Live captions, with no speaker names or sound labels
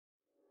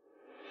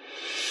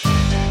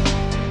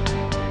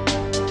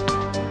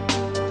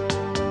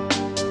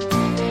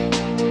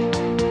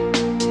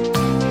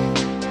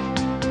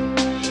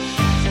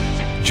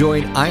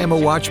Join I Am a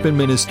Watchman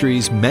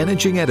Ministries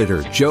Managing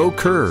Editor Joe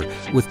Kerr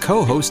with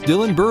co-host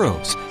Dylan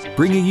Burrows,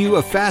 bringing you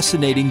a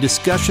fascinating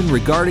discussion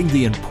regarding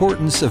the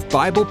importance of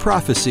Bible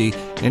prophecy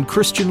and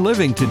Christian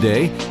living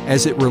today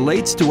as it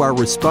relates to our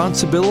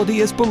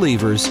responsibility as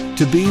believers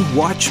to be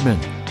watchmen.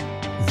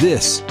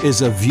 This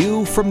is A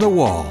View from the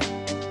Wall.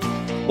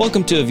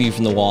 Welcome to A View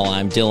from the Wall.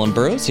 I'm Dylan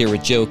Burrows here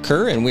with Joe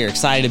Kerr, and we're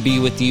excited to be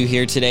with you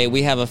here today.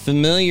 We have a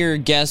familiar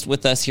guest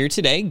with us here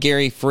today,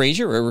 Gary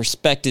Frazier, a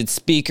respected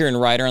speaker and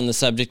writer on the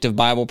subject of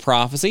Bible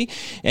prophecy.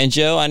 And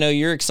Joe, I know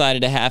you're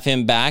excited to have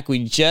him back.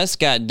 We just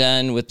got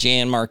done with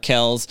Jan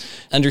Markell's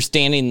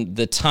Understanding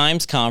the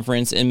Times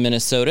conference in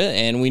Minnesota,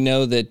 and we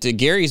know that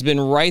Gary's been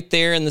right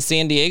there in the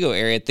San Diego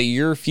area at the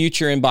Your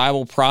Future in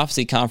Bible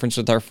Prophecy conference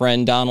with our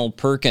friend Donald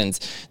Perkins.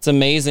 It's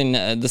amazing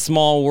the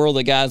small world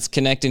that God's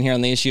connecting here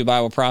on the issue of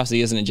Bible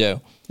prophecy, isn't it, Joe?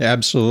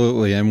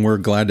 Absolutely, and we're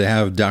glad to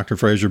have Dr.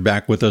 Frazier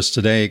back with us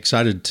today.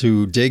 Excited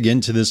to dig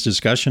into this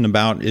discussion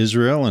about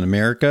Israel and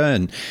America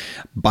and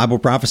Bible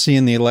prophecy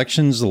and the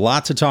elections. A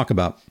lot to talk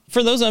about.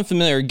 For those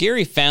unfamiliar,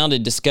 Gary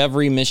founded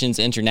Discovery Missions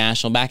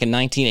International back in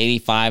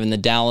 1985 in the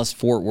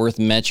Dallas-Fort Worth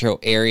metro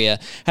area,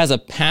 has a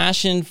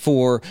passion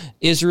for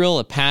Israel,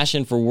 a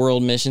passion for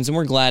world missions, and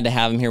we're glad to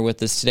have him here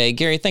with us today.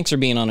 Gary, thanks for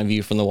being on A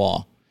View from the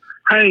Wall.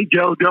 Hey,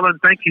 Joe, Dylan,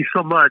 thank you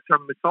so much.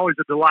 It's always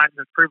a delight and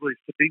a privilege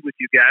to be with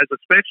you guys,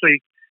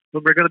 especially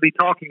when we're going to be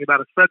talking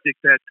about a subject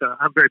that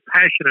I'm very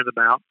passionate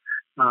about,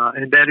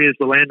 and that is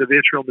the land of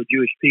Israel, the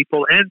Jewish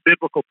people, and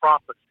biblical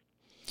prophecy.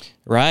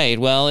 Right.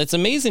 Well, it's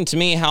amazing to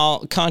me how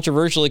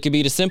controversial it could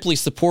be to simply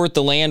support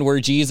the land where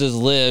Jesus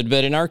lived.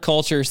 But in our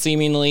culture,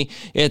 seemingly,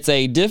 it's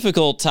a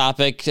difficult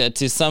topic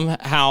to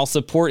somehow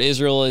support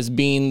Israel as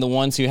being the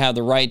ones who have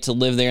the right to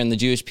live there and the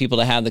Jewish people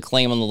to have the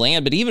claim on the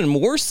land. But even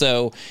more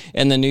so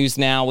in the news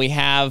now, we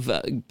have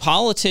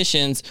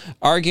politicians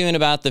arguing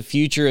about the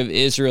future of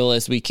Israel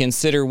as we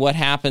consider what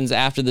happens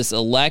after this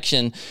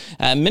election.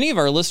 Many of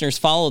our listeners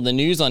follow the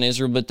news on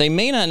Israel, but they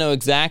may not know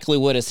exactly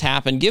what has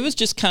happened. Give us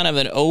just kind of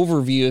an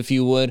overview, if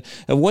you would,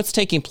 of what's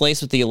taking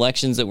place with the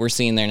elections that we're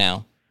seeing there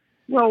now.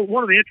 Well,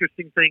 one of the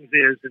interesting things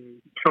is,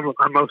 and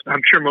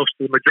I'm sure most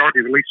of the majority,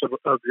 at least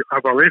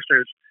of our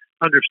listeners,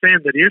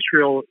 understand that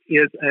Israel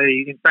is,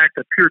 in fact,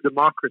 a pure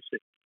democracy.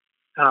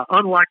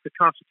 Unlike the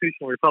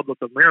Constitutional Republic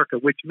of America,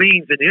 which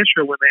means in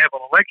Israel, when they have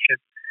an election,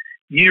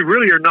 you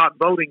really are not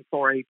voting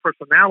for a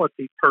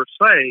personality per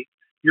se.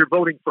 You're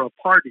voting for a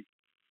party.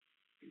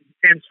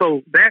 And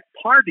so that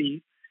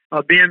party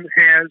then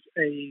has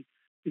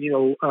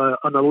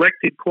an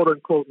elected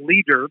quote-unquote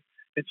leader.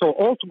 And so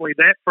ultimately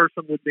that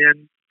person would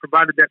then,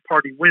 provided that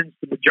party wins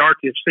the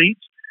majority of seats,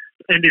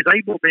 and is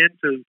able then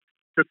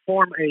to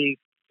form a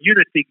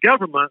unity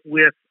government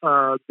with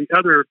the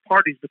other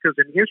parties, because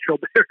in Israel,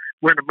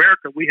 where in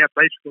America, we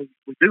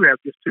do have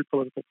just two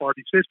political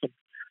party systems,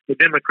 the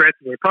Democrats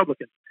and the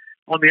Republicans.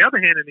 On the other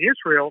hand, in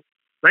Israel,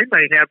 they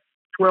may have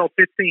 12,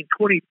 15,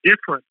 20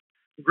 different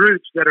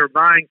groups that are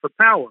vying for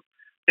power.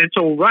 And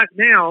so right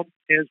now,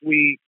 as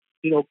we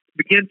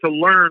begin to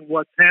learn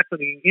what's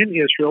happening in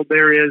Israel,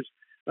 there is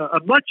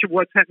much of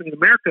what's happening in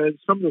America, and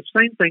some of the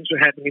same things are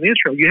happening in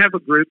Israel. You have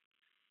a group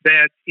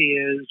that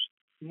is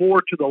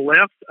more to the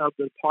left of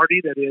the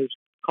party that is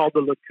called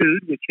the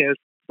Likud, which has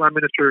Prime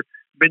Minister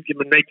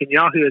Benjamin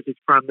Netanyahu as its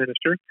prime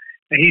minister,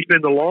 and he's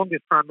been the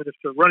longest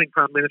running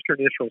prime minister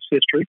in Israel's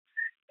history.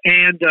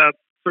 And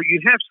so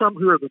you have some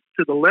who are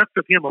to the left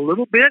of him a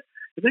little bit,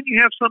 and then you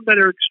have some that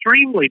are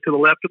extremely to the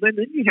left of him, and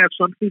then you have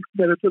some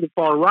that are to the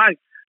far right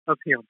of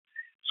him.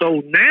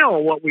 So now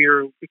what we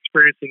are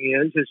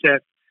experiencing is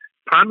that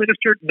Prime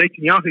Minister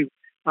Netanyahu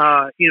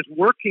is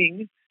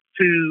working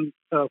to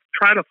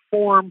try to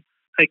form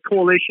a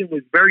coalition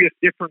with various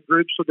different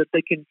groups so that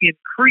they can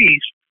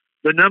increase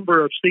the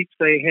number of seats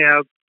they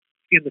have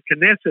in the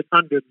Knesset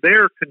under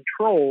their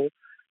control.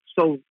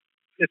 So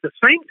at the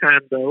same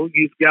time, though,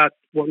 you've got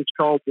what is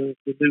called the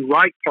New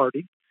Right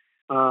Party,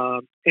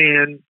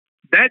 and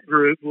that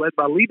group, led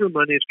by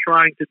Lieberman, is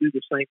trying to do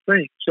the same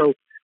thing. So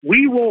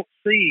we won't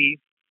see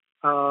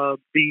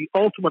the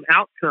ultimate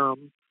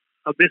outcome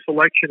of this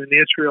election in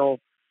Israel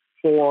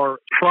for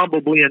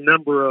probably a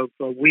number of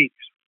weeks.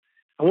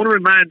 I want to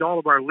remind all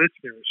of our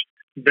listeners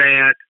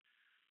that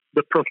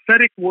the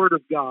prophetic word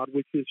of God,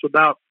 which is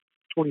about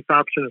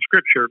 25% of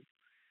Scripture,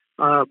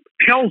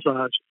 tells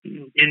us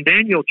in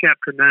Daniel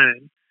chapter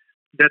 9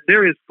 that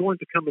there is going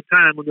to come a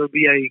time when there will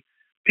be a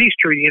peace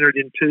treaty entered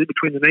into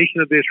between the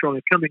nation of Israel and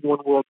a coming one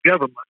world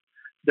government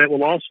that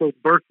will also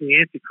birth the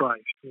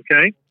Antichrist.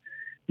 Okay?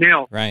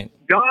 Now, right.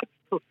 God's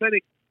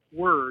prophetic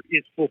word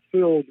is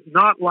fulfilled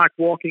not like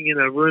walking in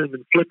a room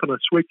and flipping a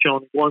switch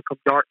on and going from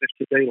darkness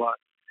to daylight.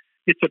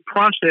 It's a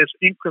process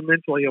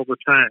incrementally over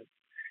time.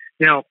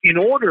 Now, in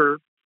order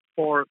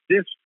for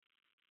this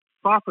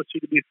prophecy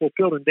to be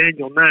fulfilled in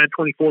Daniel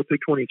 9:24 through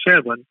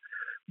 27,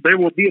 there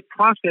will be a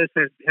process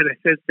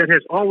that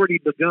has already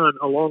begun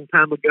a long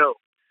time ago.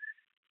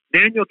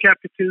 Daniel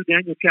chapter 2,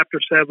 Daniel chapter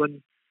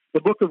 7,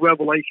 the book of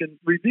Revelation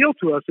reveal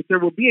to us that there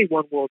will be a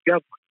one world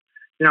government.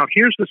 Now,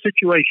 here's the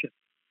situation.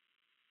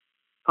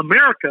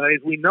 America,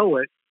 as we know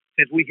it,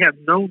 as we have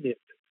known it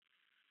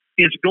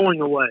is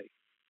going away.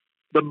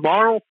 The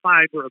moral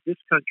fiber of this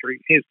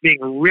country is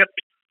being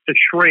ripped to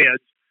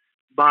shreds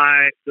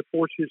by the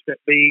forces that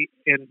be.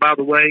 And by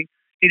the way,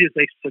 it is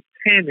a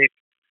satanic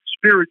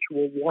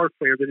spiritual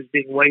warfare that is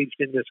being waged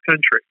in this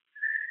country,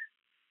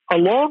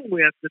 along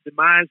with the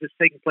demise that's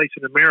taking place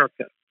in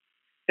America.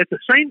 At the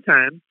same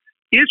time,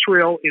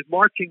 Israel is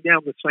marching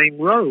down the same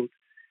road.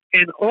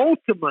 And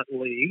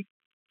ultimately,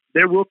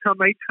 there will come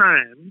a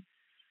time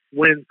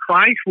when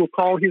Christ will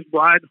call his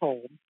bride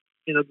home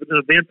in an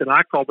event that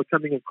I call the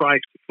coming of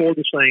Christ for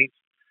the saints.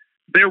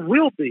 There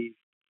will be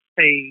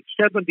a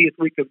 70th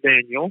week of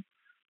Daniel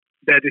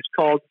that is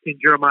called in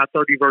Jeremiah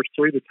 30, verse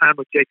 3, the time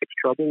of Jacob's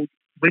trouble.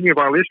 Many of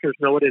our listeners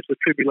know it as the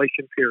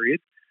tribulation period.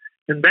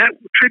 And that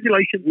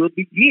tribulation will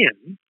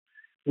begin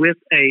with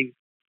a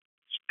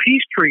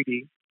peace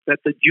treaty that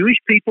the Jewish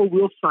people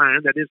will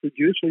sign, that is, the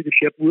Jewish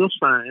leadership will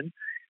sign,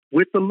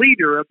 with the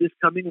leader of this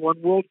coming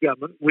one world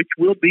government, which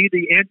will be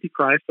the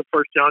Antichrist of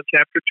 1 John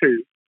chapter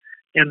 2.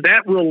 And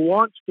that will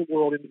launch the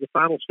world into the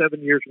final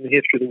 7 years in the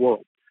history of the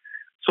world.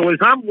 So as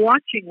I'm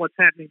watching what's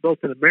happening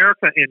both in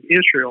America and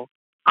Israel,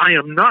 I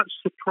am not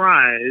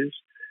surprised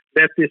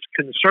that this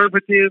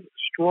conservative,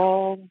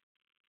 strong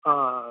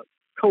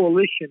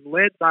coalition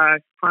led by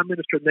Prime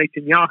Minister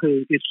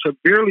Netanyahu is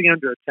severely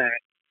under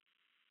attack.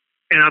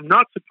 And I'm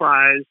not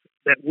surprised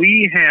that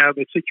we have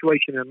a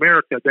situation in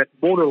America that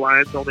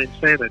borderlines on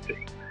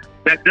insanity.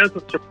 That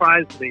doesn't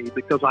surprise me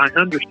because I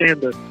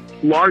understand the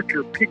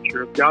larger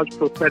picture of God's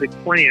prophetic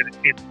plan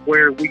and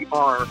where we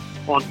are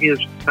on his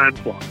time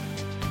clock.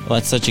 Well,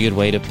 that's such a good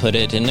way to put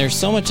it. And there's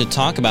so much to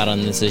talk about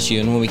on this issue.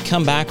 And when we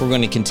come back, we're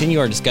going to continue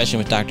our discussion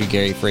with Dr.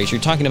 Gary Frazier,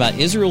 talking about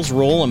Israel's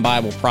role in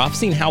Bible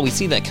prophecy and how we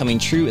see that coming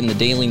true in the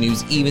daily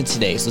news even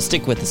today. So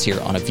stick with us here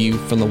on A View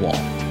from the Wall.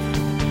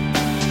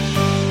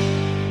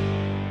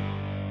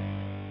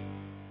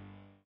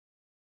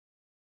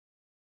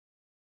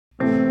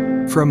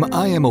 From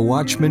I Am a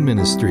Watchman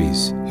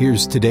Ministries,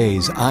 here's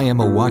today's I Am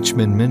a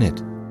Watchman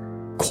Minute.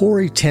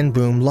 Corrie ten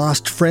Boom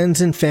lost friends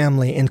and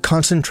family in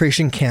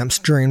concentration camps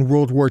during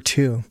World War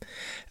II.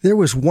 There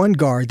was one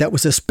guard that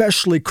was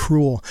especially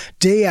cruel.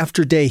 Day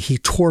after day, he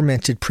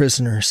tormented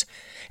prisoners.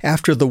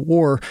 After the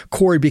war,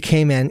 Corrie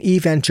became an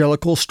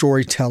evangelical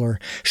storyteller,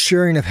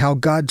 sharing of how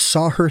God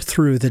saw her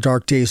through the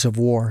dark days of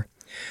war.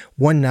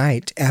 One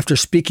night, after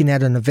speaking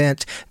at an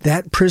event,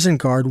 that prison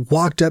guard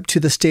walked up to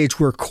the stage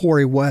where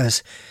Corrie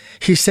was.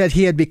 He said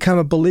he had become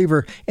a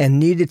believer and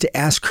needed to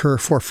ask her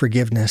for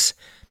forgiveness.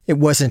 It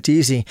wasn't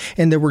easy,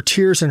 and there were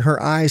tears in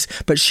her eyes,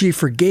 but she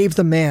forgave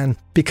the man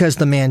because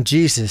the man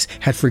Jesus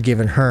had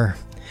forgiven her.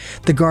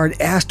 The guard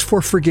asked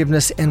for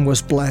forgiveness and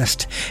was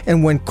blessed.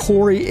 And when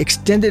Corrie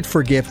extended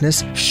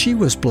forgiveness, she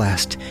was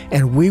blessed.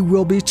 And we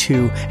will be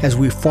too as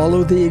we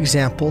follow the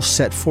example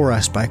set for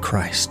us by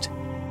Christ.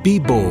 Be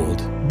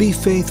bold, be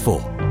faithful,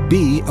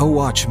 be a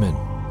watchman.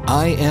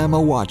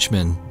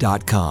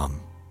 IamAWatchman.com.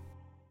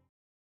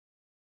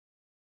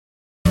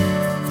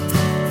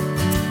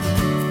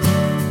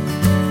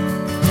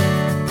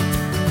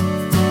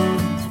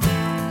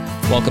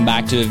 Welcome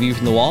back to A View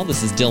from the Wall.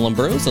 This is Dylan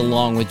Burrows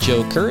along with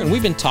Joe Kerr, and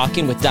we've been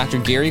talking with Dr.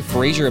 Gary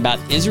Frazier about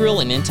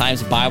Israel and end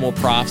times Bible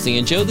prophecy.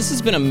 And Joe, this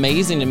has been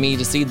amazing to me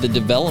to see the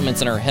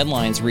developments in our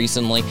headlines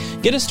recently.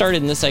 Get us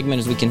started in this segment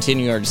as we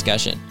continue our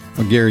discussion.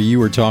 Well, Gary, you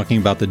were talking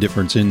about the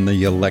difference in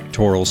the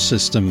electoral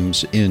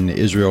systems in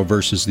Israel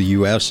versus the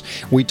U.S.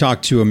 We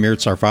talked to Amir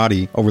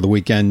Tsarfati over the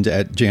weekend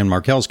at Jan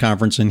Markell's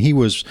conference, and he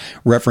was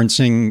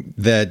referencing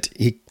that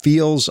he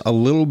feels a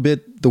little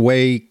bit the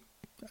way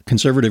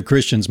conservative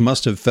Christians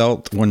must have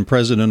felt when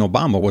President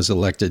Obama was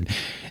elected.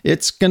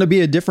 It's going to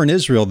be a different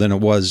Israel than it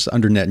was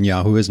under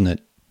Netanyahu, isn't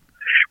it?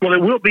 Well, it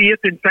will be if,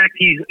 in fact,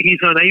 he's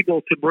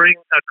unable to bring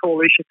a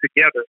coalition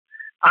together.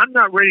 I'm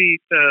not ready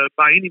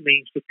by any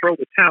means to throw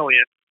the towel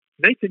in.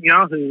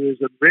 Netanyahu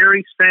is a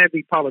very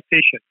savvy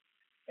politician,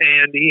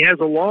 and he has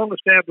a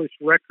long-established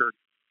record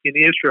in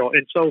Israel.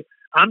 And so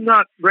I'm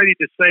not ready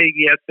to say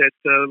yet that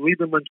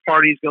Lieberman's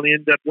party is going to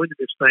end up winning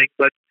this thing,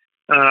 but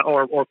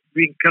or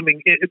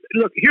becoming.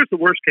 Look, here's the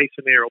worst case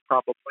scenario,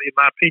 probably, in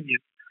my opinion,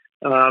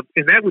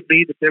 and that would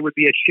be that there would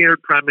be a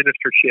shared prime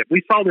ministership.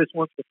 We saw this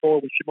once before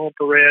with Shimon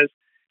Peres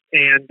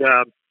and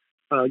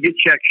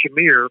Yitzhak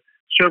Shamir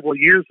several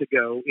years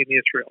ago in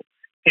Israel.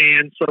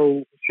 And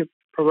so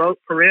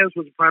Peres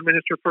was the prime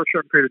minister for a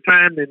certain period of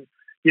time, and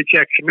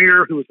Yitzhak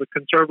Shamir, who was a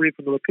conservative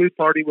from the Likud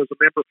party, was a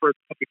member of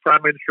the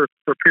prime minister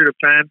for a period of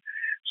time.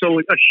 So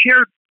a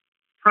shared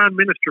prime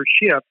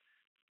ministership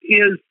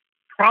is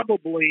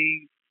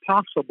probably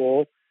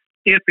possible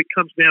if it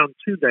comes down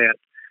to that.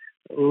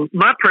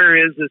 My prayer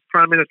is that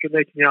Prime Minister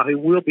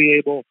Netanyahu will be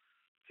able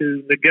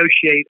to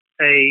negotiate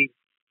a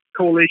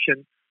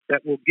coalition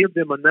that will give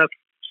them enough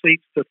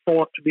seats to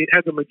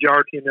have the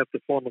majority enough to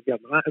form a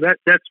government.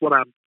 That's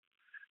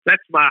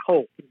my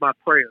hope, my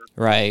prayer.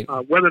 Right.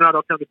 Whether or not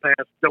it'll come to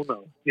pass, don't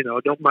know.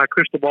 My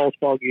crystal ball's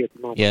foggy at the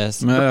moment.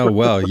 Yes. Oh,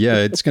 well, yeah,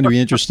 it's going to be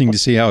interesting to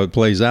see how it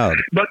plays out.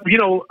 But,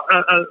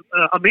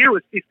 Amir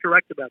is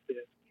correct about this.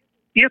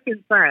 If,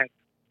 in fact,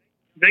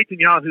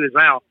 Netanyahu is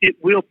out, it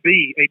will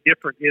be a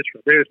different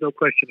Israel. There is no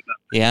question about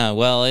it. Yeah,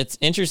 well, it's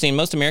interesting.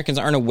 Most Americans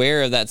aren't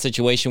aware of that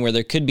situation where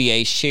there could be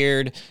a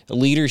shared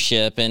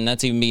leadership, and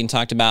that's even being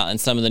talked about in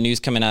some of the news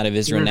coming out of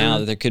Israel now,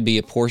 that there could be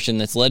a portion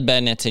that's led by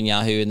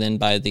Netanyahu and then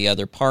by the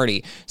other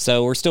party.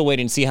 So we're still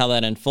waiting to see how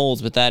that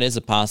unfolds, but that is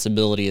a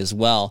possibility as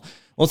well.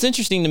 Well, it's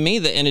interesting to me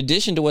that in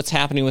addition to what's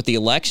happening with the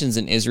elections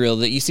in Israel,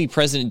 that you see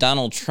President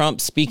Donald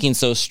Trump speaking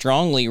so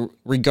strongly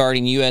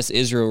regarding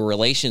U.S.-Israel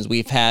relations.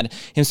 We've had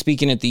him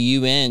speaking at the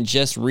UN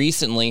just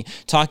recently,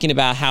 talking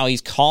about how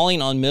he's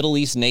calling on Middle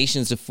East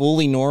nations to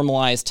fully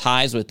normalize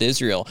ties with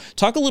Israel.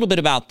 Talk a little bit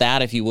about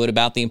that, if you would,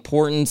 about the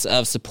importance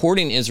of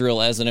supporting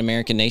Israel as an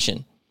American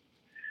nation.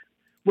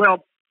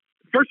 Well,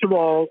 first of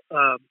all,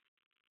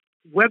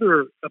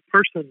 whether a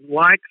person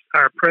likes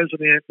our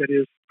president, that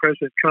is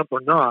President Trump, or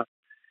not,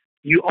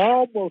 you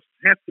almost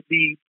have to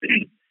be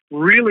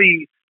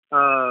really,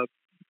 kind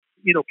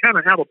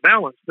of out of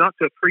balance not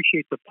to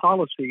appreciate the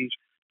policies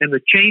and the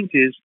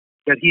changes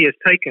that he has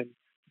taken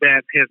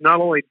that has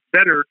not only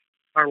bettered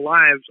our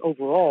lives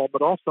overall,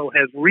 but also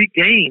has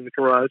regained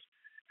for us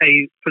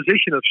a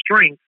position of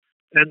strength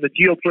in the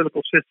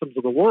geopolitical systems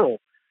of the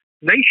world.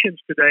 Nations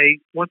today,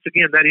 once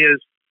again, that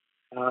is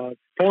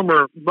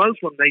former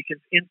Muslim nations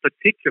in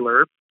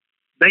particular,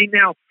 they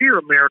now fear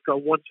America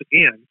once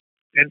again.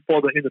 And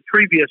in the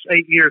previous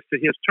 8 years to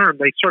his term,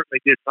 they certainly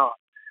did not.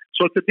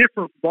 So it's a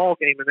different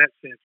ballgame in that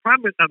sense.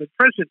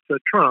 President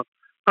Trump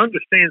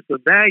understands the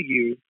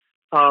value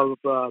of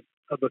a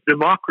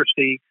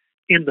democracy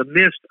in the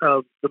midst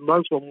of the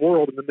Muslim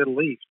world in the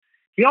Middle East.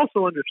 He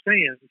also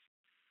understands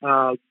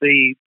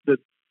the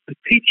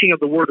teaching of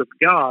the Word of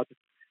God.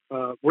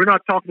 We're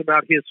not talking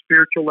about his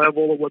spiritual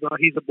level or whether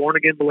he's a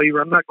born-again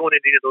believer. I'm not going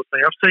into any of those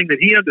things. I'm saying that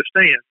he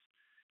understands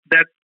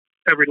that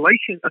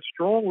a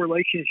strong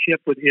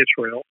relationship with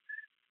Israel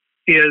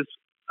is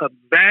a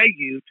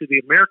value to the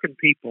American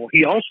people.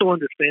 He also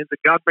understands that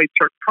God made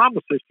certain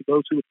promises to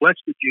those who would bless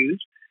the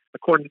Jews,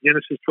 according to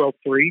Genesis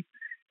 12:3,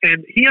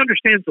 and he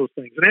understands those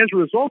things. And as a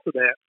result of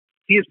that,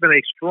 he has been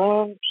a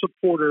strong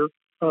supporter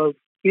of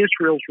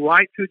Israel's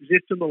right to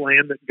exist in the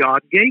land that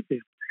God gave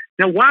them.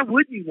 Now, why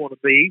wouldn't you want to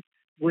be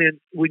when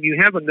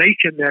you have a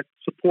nation that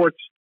supports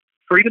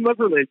freedom of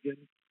religion,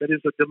 that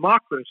is a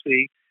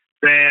democracy,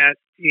 that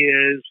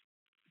is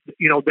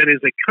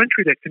a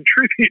country that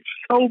contributes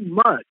so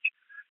much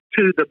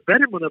to the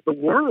betterment of the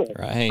world.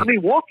 Right. I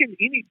mean, walk in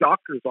any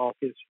doctor's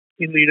office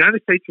in the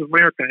United States of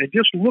America and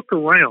just look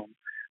around.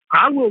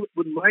 I would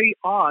lay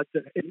odds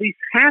that at least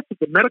half of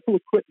the medical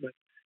equipment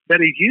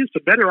that is used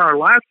to better our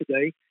lives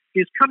today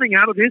is coming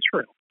out of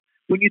Israel.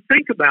 When you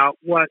think about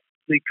what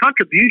the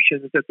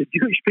contributions that the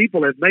Jewish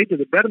people have made to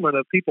the betterment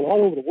of people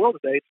all over the world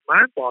today, it's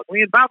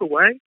mind-boggling. And by the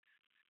way,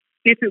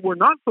 if it were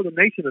not for the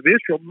nation of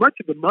Israel, much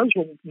of the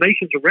Muslim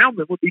nations around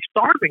them would be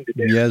starving to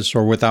death. Yes,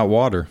 or without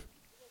water.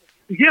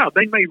 Yeah,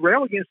 they may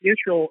rail against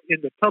Israel in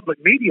the public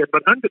media,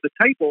 but under the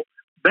table,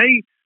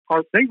 they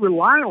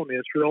rely on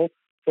Israel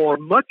for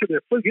much of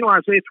their food.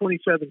 Isaiah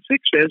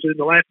 27:6 says, "In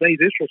the last days,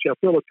 Israel shall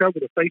fill or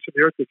cover the face of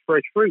the earth with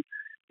fresh fruit."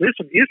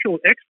 Listen, Israel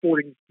is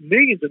exporting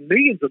millions and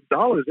millions of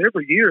dollars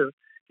every year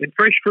in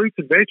fresh fruits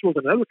and vegetables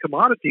and other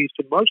commodities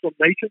to Muslim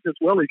nations as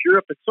well as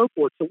Europe and so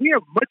forth. So we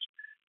have much.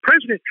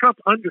 President Trump,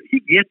 he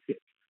gets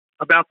it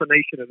about the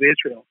nation of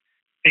Israel.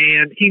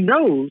 And he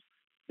knows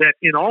that,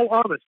 in all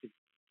honesty,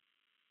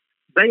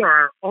 they are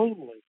our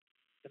only,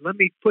 and let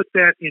me put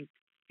that in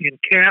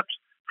caps,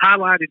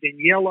 highlighted in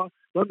yellow,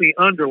 let me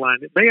underline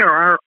it, they are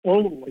our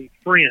only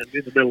friend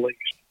in the Middle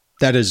East.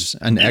 That is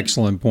an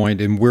excellent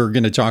point, and we're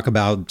going to talk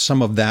about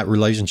some of that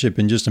relationship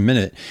in just a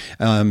minute.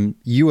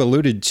 You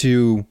alluded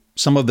to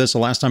some of this the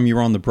last time you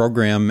were on the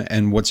program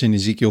and what's in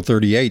Ezekiel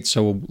 38.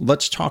 So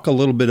let's talk a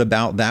little bit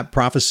about that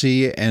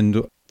prophecy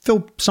and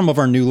fill some of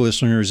our new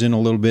listeners in a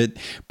little bit.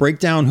 Break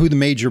down who the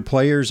major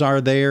players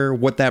are there,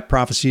 what that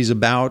prophecy is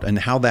about, and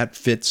how that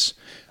fits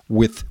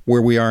with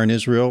where we are in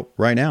Israel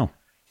right now.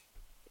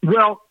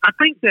 Well, I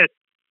think that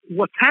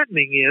what's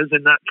happening is,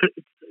 and not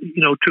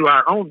to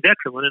our own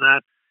detriment,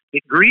 and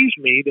it grieves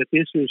me that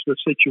this is the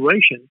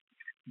situation,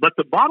 but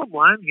the bottom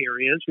line here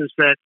is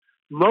that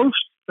most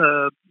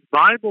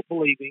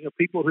Bible-believing, or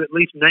people who at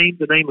least name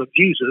the name of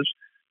Jesus,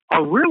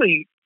 are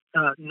really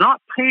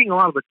not paying a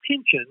lot of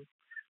attention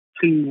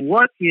to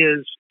what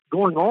is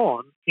going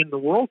on in the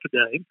world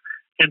today.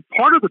 And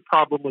part of the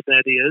problem with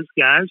that is,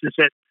 guys, is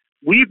that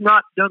we've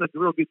not done a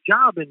real good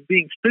job in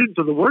being students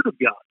of the Word of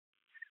God.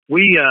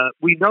 We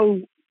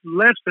know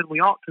less than we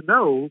ought to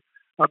know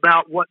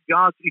about what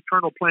God's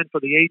eternal plan for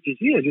the ages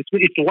is.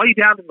 It's laid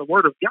out in the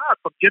Word of God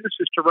from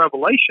Genesis to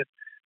Revelation.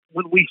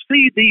 When we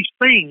see these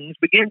things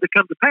begin to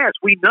come to pass,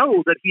 we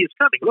know that He is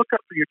coming. Look up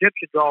for your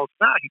redemption draws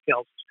nigh, He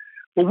tells us.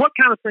 Well, what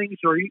kind of things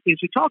is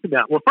He talking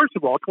about? Well, first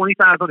of all,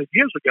 2,500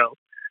 years ago,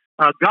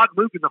 God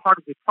moved in the heart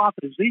of the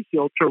prophet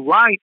Ezekiel to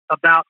write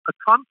about a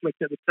conflict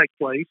that would take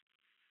place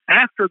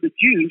after the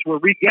Jews were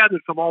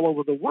regathered from all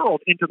over the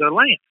world into their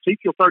land.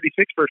 Ezekiel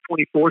 36, verse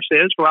 24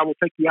 says, "For I will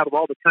take you out of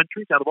all the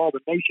countries, out of all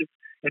the nations,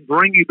 and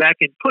bring you back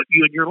and put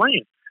you in your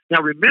land."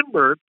 Now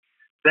remember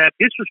that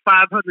this was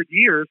 500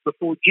 years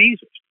before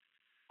Jesus.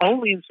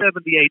 Only in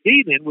 70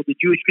 A.D. then would the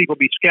Jewish people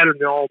be scattered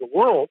in all the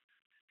world.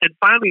 And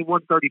finally, in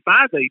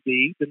 135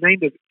 A.D., the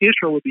name of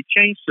Israel would be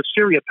changed to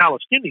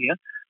Syria-Palestinia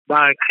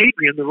by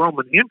Hadrian, the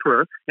Roman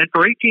emperor. And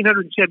for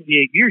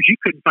 1,878 years, you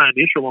couldn't find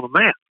Israel on a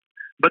map.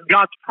 But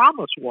God's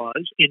promise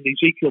was in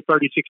Ezekiel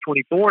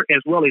 36:24,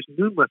 as well as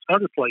numerous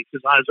other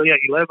places, Isaiah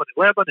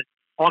 11:11,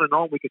 and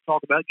on we could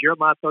talk about,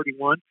 Jeremiah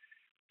 31.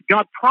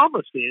 God's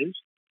promise is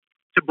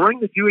to bring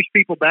the Jewish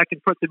people back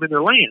and put them in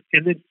their land.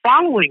 And then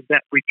following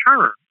that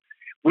return,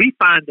 we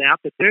find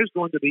out that there's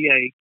going to be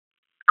a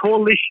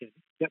coalition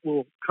that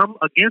will come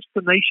against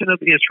the nation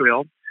of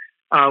Israel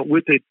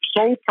with the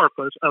sole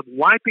purpose of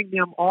wiping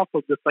them off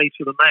of the face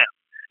of the map.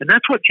 And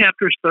that's what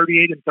chapters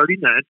 38 and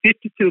 39,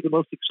 52 of the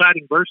most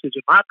exciting verses,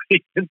 in my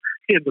opinion,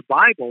 in the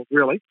Bible,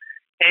 really.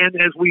 And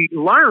as we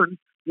learn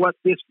what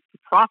this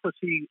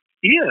prophecy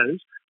is,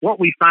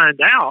 what we find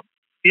out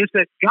is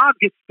that God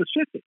gets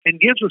specific and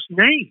gives us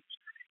names.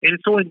 And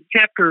so in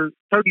chapter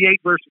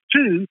 38, verse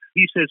 2,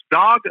 he says,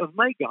 Gog of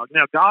Magog.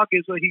 Now, Gog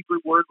is a Hebrew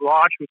word,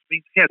 Rosh, which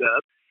means head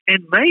of,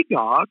 and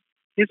Magog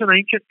is an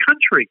ancient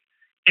country.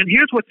 And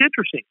here's what's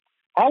interesting.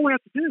 All we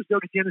have to do is go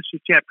to Genesis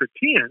chapter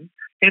 10,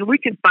 and we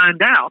can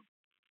find out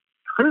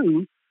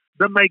who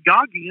the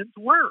Magogians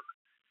were.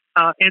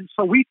 And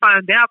so we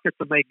find out that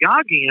the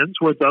Magogians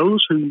were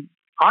those who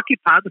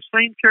occupied the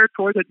same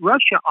territory that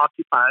Russia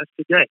occupies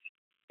today.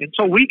 And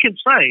so we can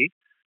say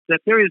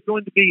that there is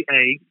going to be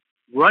a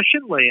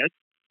Russian-led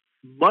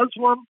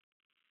Muslim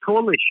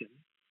coalition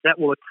that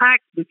will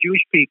attack the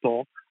Jewish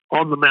people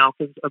on the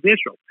mountains of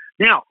Israel.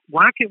 Now,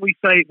 why would we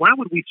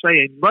say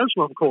a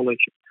Muslim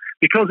coalition?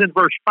 Because in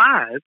verse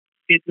 5,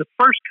 the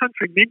first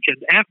country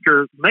mentioned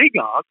after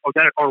Magog or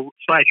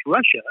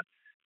Russia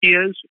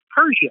is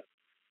Persia.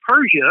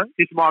 Persia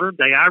is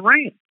modern-day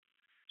Iran.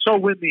 So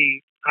when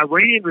the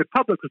Iranian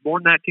Republic was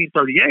born in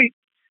 1938,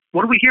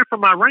 what do we hear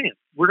from Iran?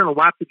 We're going to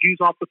wipe the Jews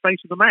off the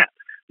face of the map.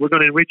 We're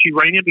going to enrich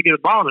uranium to get a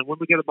bomb, and when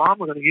we get a bomb,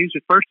 we're going to use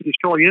it first to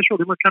destroy Israel,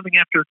 then we're coming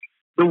after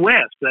the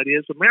West, that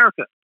is,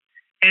 America.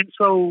 And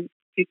so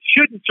it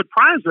shouldn't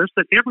surprise us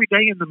that every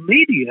day in the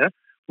media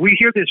we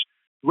hear this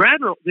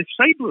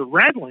saber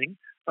rattling.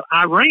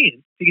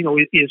 Iran,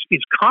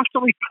 is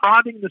constantly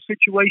prodding the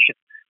situation.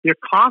 They're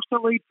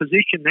constantly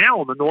positioned now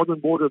on the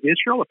northern border of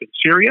Israel, up in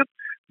Syria.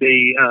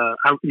 The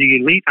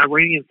elite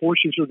Iranian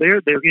forces are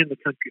there. They're in the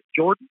country of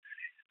Jordan,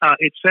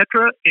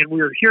 etc. And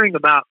we're hearing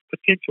about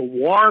potential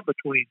war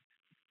between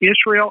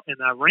Israel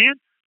and Iran.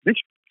 This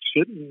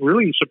shouldn't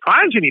really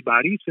surprise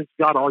anybody since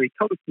God already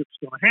told us it's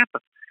going to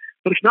happen.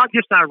 But it's not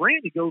just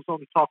Iran. He goes on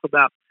to talk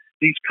about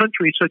these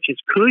countries such as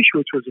Kush,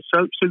 which was the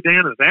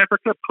Sudan of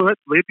Africa, Put,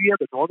 Libya,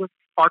 the northern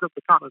part of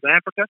the continent of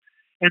Africa,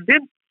 and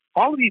then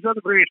all of these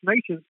other various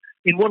nations,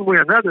 in one way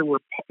or another,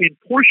 were in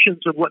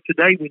portions of what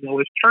today we know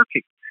as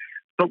Turkey.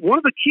 But one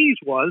of the keys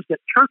was that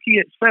Turkey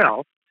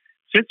itself,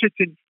 since its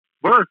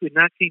birth in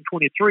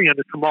 1923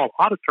 under Kemal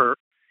Ataturk,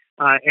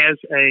 as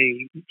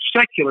a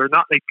secular,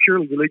 not a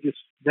purely religious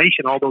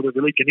nation, although the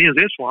religion is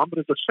Islam, but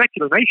as a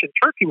secular nation,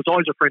 Turkey was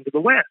always a friend of the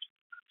West.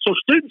 So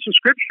students of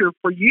Scripture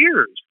for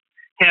years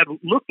have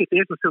looked at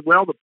this and said,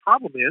 well, the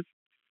problem is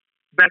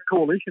that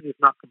coalition is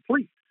not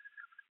complete.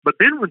 But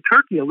then when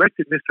Turkey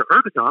elected Mr.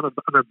 Erdogan,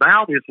 an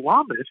avowed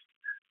Islamist,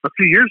 a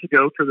few years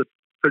ago to the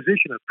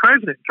position of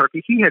president in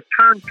Turkey, he had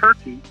turned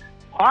Turkey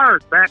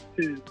hard back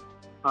to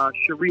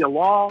Sharia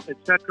law,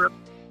 etc.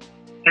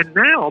 And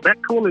now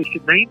that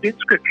coalition named in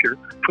Scripture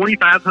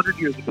 2,500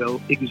 years ago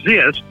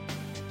exists,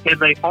 and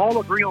they all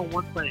agree on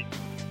one thing.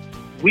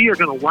 We are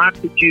going to wipe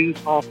the Jews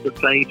off the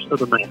face of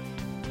the map.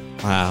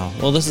 Wow.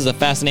 Well, this is a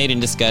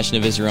fascinating discussion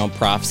of Israel and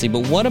prophecy,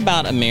 but what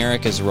about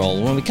America's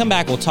role? When we come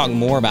back, we'll talk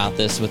more about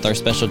this with our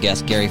special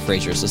guest, Gary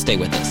Frazier, so stay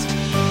with us.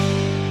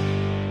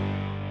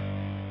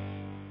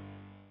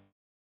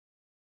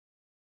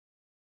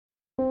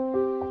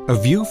 A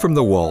View from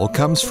the Wall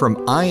comes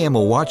from I Am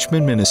a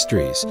Watchman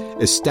Ministries,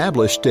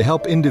 established to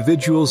help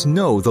individuals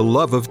know the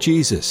love of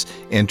Jesus,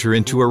 enter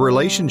into a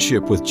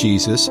relationship with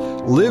Jesus,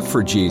 live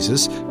for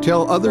Jesus,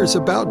 tell others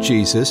about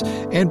Jesus,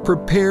 and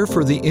prepare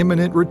for the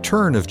imminent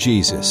return of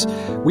Jesus.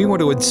 We want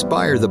to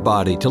inspire the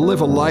body to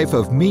live a life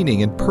of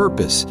meaning and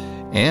purpose.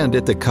 And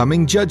at the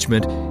coming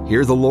judgment,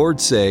 hear the Lord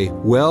say,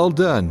 "Well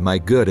done, my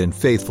good and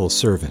faithful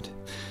servant."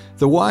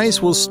 The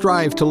wise will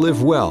strive to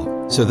live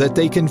well, so that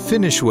they can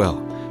finish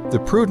well. The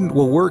prudent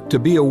will work to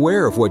be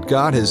aware of what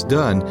God has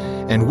done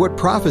and what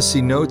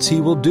prophecy notes He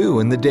will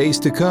do in the days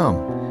to come.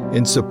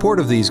 In support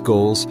of these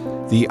goals,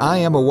 the I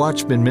Am a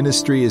Watchman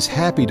ministry is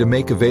happy to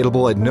make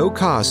available at no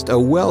cost a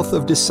wealth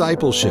of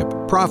discipleship,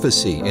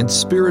 prophecy, and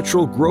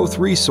spiritual growth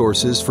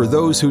resources for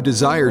those who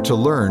desire to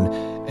learn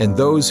and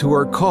those who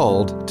are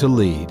called to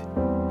lead.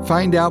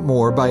 Find out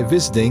more by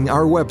visiting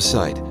our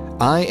website,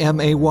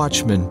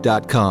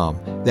 IamAWatchman.com.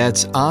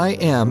 That's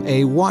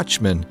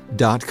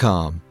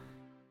IamAWatchman.com.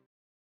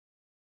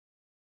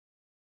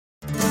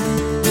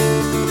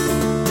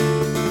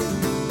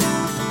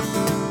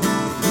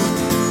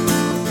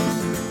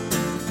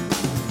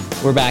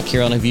 We're back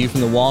here on A View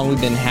from the Wall, and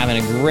we've been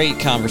having a great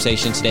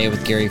conversation today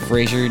with Gary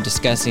Frazier,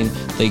 discussing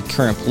the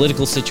current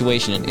political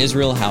situation in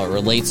Israel, how it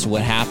relates to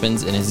what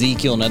happens in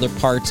Ezekiel and other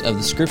parts of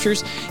the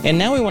Scriptures. And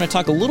now we want to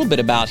talk a little bit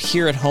about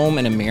here at home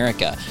in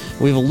America.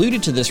 We've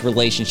alluded to this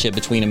relationship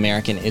between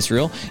America and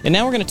Israel, and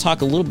now we're going to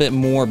talk a little bit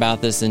more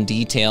about this in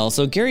detail.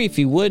 So, Gary, if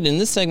you would, in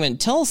this segment,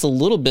 tell us a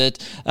little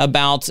bit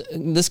about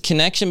this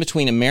connection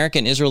between America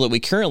and Israel that we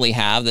currently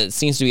have that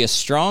seems to be a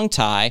strong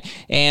tie,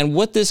 and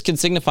what this can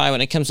signify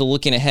when it comes to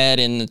looking ahead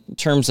in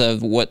terms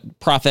of what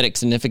prophetic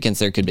significance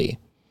there could be.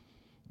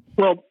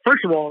 Well,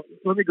 first of all,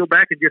 let me go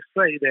back and just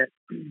say that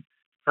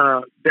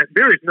that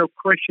there is no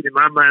question in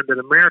my mind that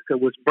America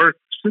was birthed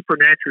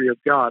supernaturally of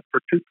God for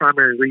two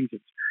primary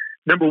reasons.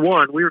 Number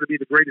one, we were to be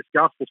the greatest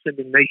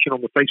gospel-sending nation on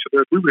the face of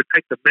the earth. We were to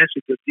take the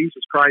message of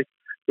Jesus Christ,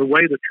 the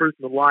way, the truth,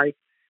 and the life.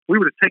 We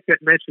were to take that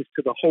message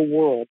to the whole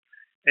world.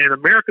 And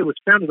America was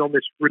founded on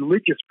this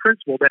religious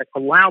principle that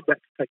allowed that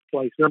to take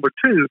place. Number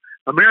two,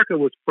 America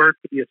was birthed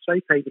to be a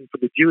safe haven for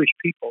the Jewish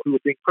people who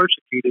were being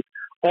persecuted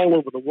all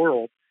over the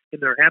world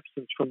in their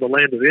absence from the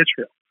land of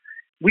Israel.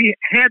 We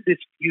had this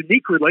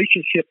unique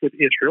relationship with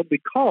Israel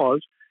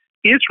because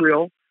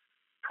Israel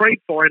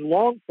prayed for and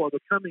longed for the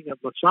coming of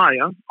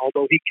Messiah,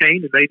 although he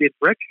came and they didn't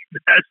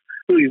recognize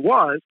who he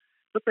was,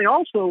 but they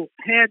also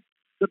had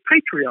the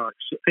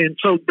patriarchs. And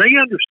so they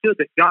understood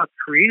that God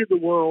created the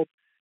world.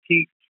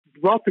 He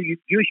brought the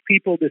Jewish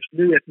people this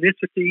new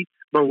ethnicity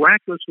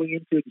miraculously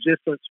into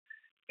existence.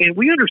 And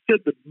we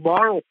understood the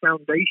moral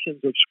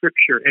foundations of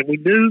Scripture, and we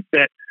knew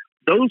that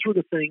those were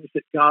the things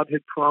that God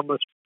had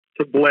promised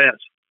to bless.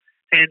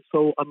 And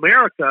so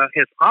America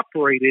has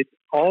operated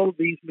all of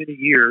these many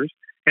years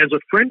as a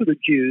friend of the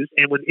Jews,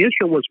 and when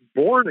Israel was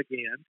born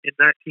again in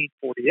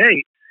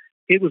 1948,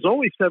 it was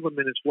only 7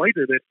 minutes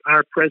later that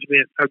our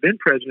then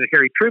President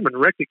Harry Truman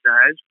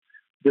recognized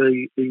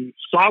the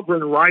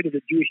sovereign right of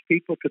the Jewish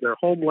people to their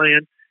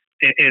homeland,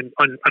 and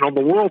on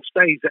the world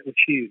stage, that was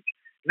huge.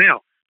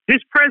 Now, this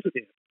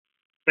president,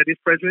 that is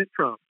President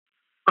Trump,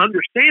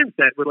 understands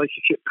that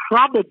relationship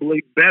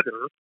probably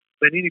better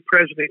than any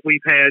president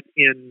we've had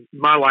in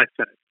my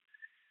lifetime.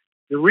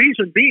 The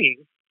reason being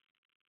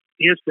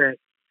is that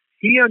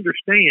he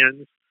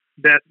understands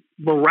that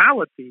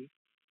morality,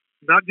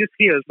 not just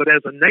his, but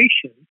as a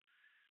nation,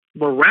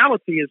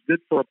 morality is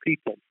good for a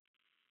people.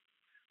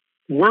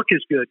 Work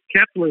is good.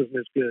 Capitalism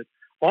is good.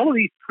 All of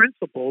these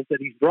principles that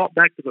he's brought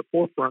back to the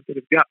forefront that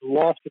have gotten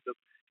lost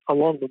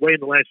along the way in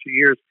the last few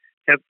years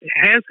has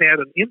had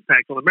an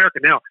impact on America.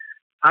 Now,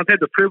 I've had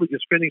the privilege of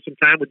spending some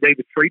time with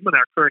David Friedman,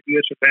 our current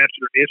U.S.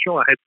 ambassador in Israel.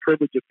 I had the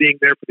privilege of being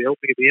there for the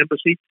opening of the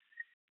embassy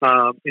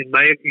in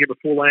May, year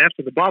before last.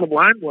 And the bottom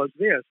line was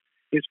this,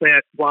 is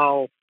that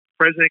while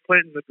President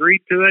Clinton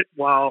agreed to it,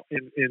 while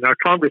and our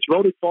Congress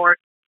voted for it,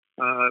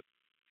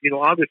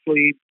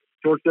 obviously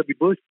George W.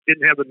 Bush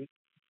didn't have the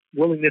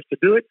willingness to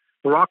do it.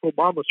 Barack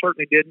Obama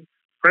certainly didn't.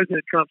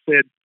 President Trump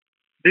said,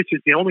 this is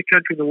the only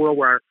country in the world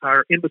where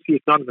our embassy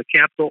is not in the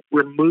Capitol.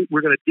 We're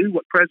going to do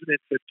what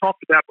presidents had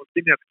talked about but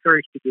didn't have the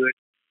courage to do it.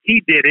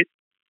 He did it.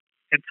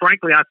 And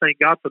frankly, I thank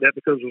God for that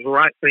because it was the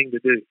right thing to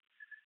do.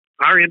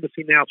 Our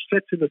embassy now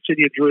sits in the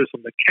city of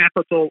Jerusalem, the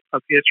capital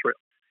of Israel.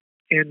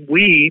 And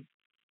we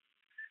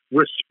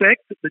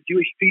respect the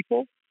Jewish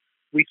people.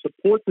 We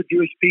support the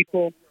Jewish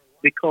people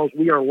because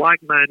we are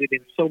like-minded in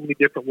so many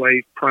different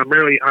ways,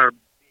 primarily our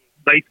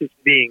basis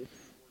being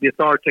the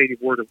authoritative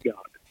Word of God.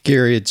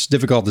 Gary, it's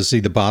difficult to see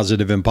the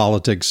positive in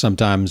politics.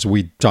 Sometimes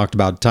we talked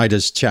about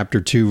Titus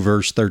chapter 2,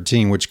 verse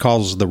 13, which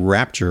calls the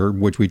rapture,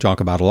 which we talk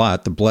about a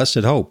lot, the blessed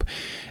hope.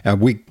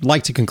 We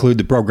like to conclude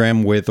the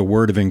program with a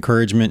word of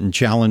encouragement and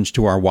challenge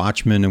to our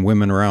watchmen and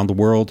women around the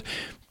world.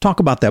 Talk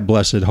about that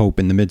blessed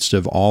hope in the midst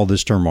of all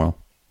this turmoil.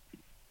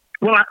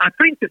 Well, I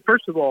think that,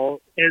 first of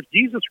all, as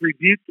Jesus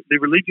rebuked the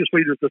religious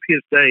leaders of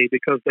his day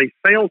because they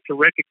failed to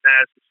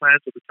recognize the signs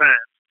of the times,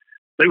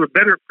 they were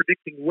better at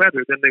predicting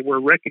weather than they were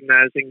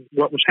recognizing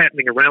what was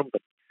happening around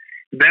them.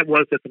 And that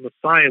was that the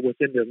Messiah was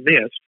in their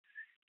midst.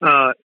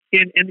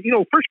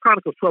 First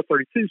Chronicles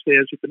 12:32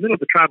 says, that the men of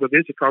the tribe of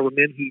Issachar were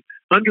men who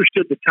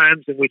understood the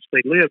times in which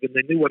they lived and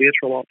they knew what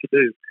Israel ought to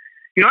do.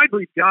 I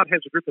believe God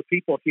has a group of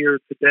people here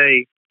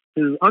today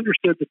who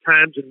understood the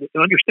times and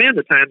understand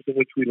the times in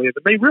which we live,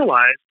 and they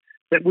realize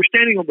that we're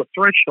standing on the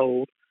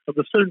threshold of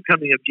the soon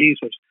coming of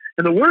Jesus.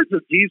 And the words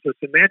of Jesus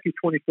in Matthew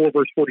 24,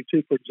 verse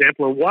 42, for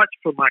example, are, watch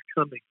for my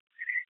coming.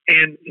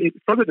 And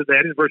further to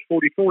that, in verse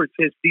 44, it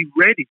says, be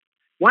ready.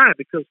 Why?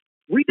 Because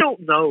we don't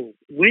know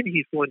when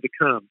he's going to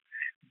come,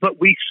 but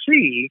we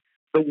see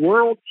the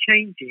world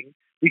changing.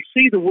 We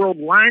see the world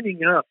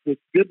lining up with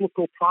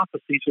biblical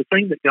prophecies, the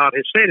thing that God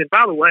has said. And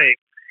by the way,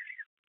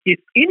 if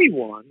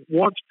anyone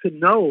wants to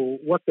know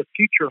what the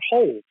future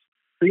holds,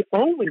 the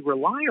only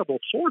reliable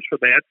source for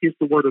that is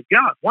the Word of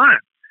God. Why?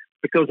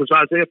 Because as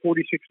Isaiah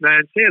 46:9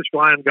 says,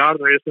 for I am God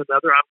and there is none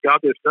other, I'm God,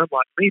 there's none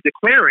like me,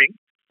 declaring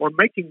or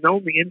making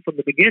known the end from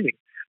the beginning.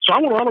 So I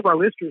want all of our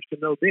listeners to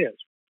know this.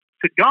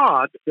 To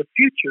God, the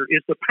future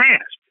is the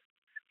past.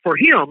 For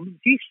him,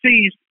 he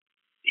sees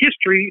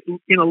history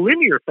in a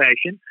linear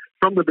fashion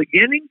from the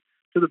beginning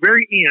to the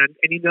very end,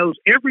 and he knows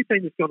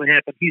everything that's going to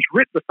happen. He's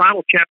written the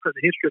final chapter in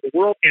the history of the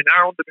world and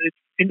our own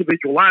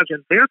individual lives,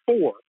 and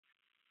therefore,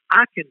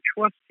 I can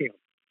trust him.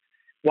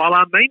 While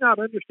I may not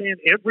understand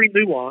every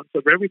nuance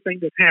of everything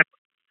that's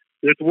happened,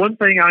 there's one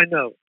thing I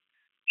know.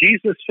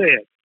 Jesus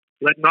said,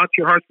 "Let not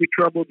your hearts be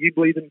troubled. You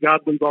believe in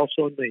God, believe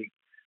also in me.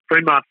 For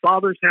in my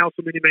Father's house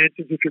are many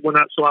mansions. If it were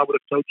not so, I would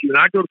have told you. And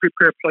I go to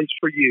prepare a place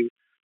for you.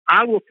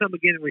 I will come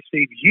again and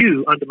receive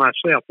you unto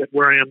myself, that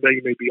where I am, there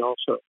you may be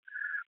also."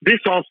 This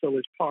also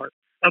is part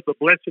of the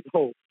blessed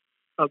hope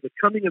of the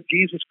coming of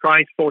Jesus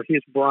Christ for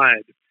his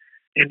bride.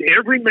 And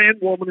every man,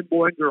 woman, and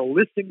boy and girl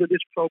listening to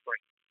this program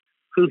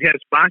who has,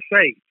 by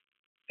faith,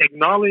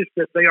 acknowledged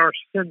that they are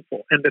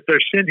sinful and that their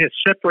sin has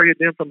separated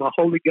them from a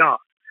holy God,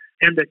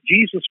 and that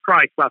Jesus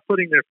Christ, by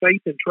putting their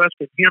faith and trust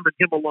in him and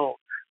him alone,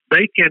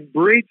 they can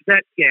bridge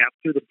that gap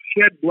through the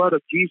shed blood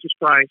of Jesus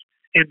Christ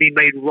and be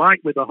made right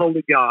with the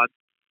holy God.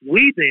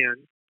 We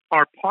then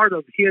are part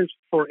of his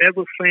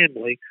forever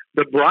family,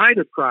 the bride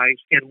of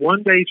Christ, and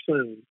one day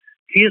soon,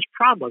 his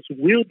promise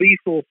will be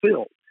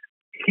fulfilled.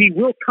 He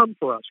will come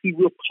for us. He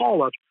will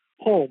call us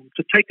home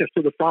to take us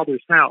to the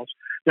Father's house.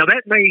 Now,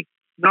 that may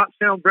not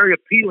sound very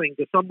appealing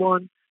to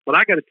someone, but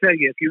I got to tell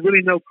you, if you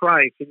really know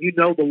Christ and you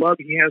know the love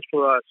he has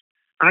for us,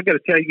 I got to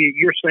tell you,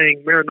 you're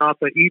saying,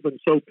 "Maranatha, even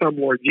so come,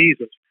 Lord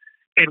Jesus."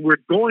 And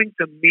we're going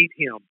to meet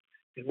him.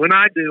 And when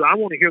I do, I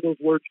want to hear those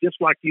words just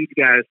like you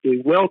guys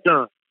do. "Well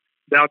done,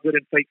 thou good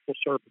and faithful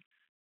servant."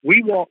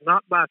 We walk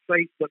not by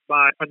sight, but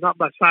by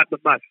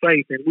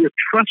faith, and we're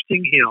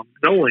trusting him,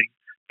 knowing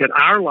that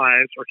our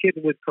lives are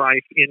hidden with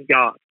Christ in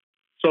God.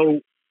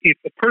 So if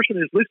a person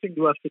is listening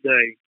to us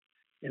today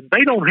and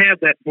they don't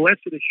have that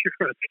blessed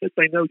assurance that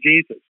they know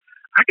Jesus,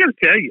 I got to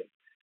tell you,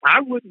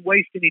 I wouldn't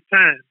waste any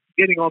time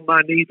getting on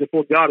my knees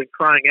before God and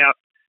crying out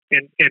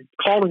and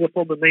calling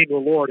upon the name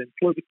of the Lord and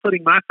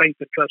putting my faith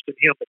and trust in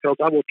him, because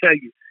I will tell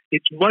you,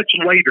 it's much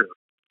later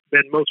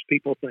than most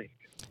people think.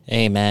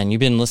 Amen. You've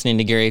been listening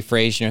to Gary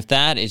Frazier. If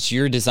that is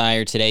your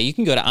desire today, you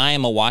can go to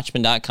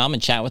IamAWatchman.com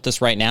and chat with us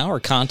right now, or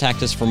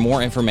contact us for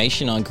more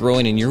information on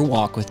growing in your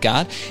walk with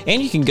God.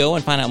 And you can go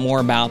and find out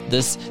more about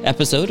this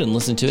episode and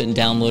listen to it and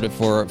download it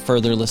for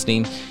further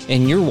listening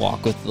in your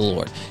walk with the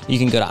Lord. You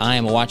can go to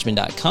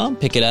IamAWatchman.com,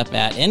 pick it up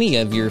at any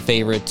of your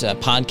favorite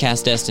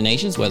podcast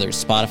destinations, whether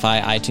it's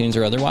Spotify, iTunes,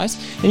 or otherwise.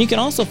 And you can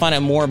also find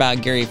out more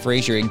about Gary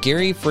Frazier at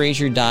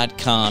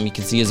GaryFrazier.com. You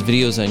can see his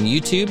videos on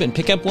YouTube and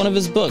pick up one of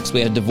his books.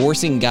 We have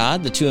Divorcing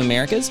God, The Two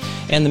Americas,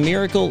 and The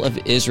Miracle of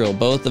Israel,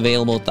 both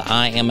available at the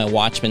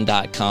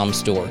IamAWatchman.com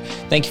store.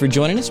 Thank you for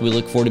joining us. We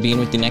look forward to being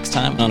with you next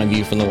time on A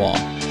View from the Wall.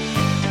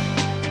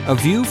 A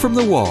View from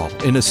the Wall,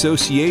 in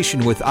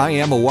association with I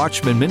Am a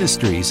Watchman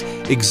Ministries,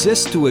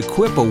 exists to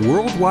equip a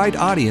worldwide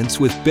audience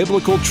with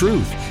biblical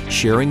truth,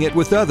 sharing it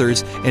with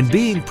others, and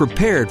being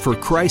prepared for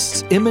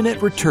Christ's imminent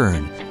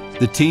return.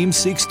 The team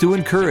seeks to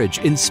encourage,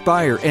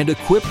 inspire, and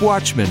equip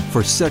watchmen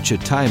for such a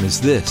time as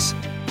this.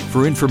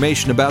 For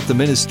information about the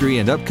ministry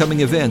and upcoming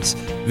events,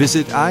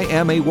 visit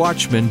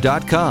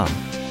IamAWatchman.com.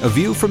 A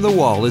View from the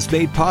Wall is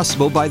made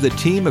possible by the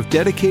team of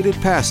dedicated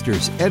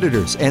pastors,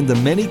 editors, and the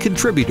many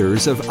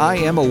contributors of I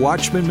Am a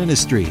Watchman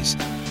Ministries.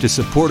 To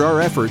support our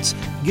efforts,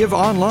 give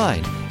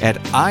online at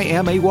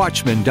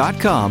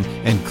IamAWatchman.com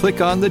and click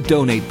on the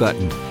donate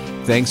button.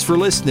 Thanks for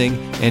listening,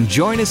 and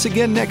join us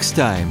again next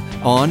time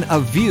on A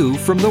View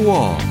from the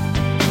Wall.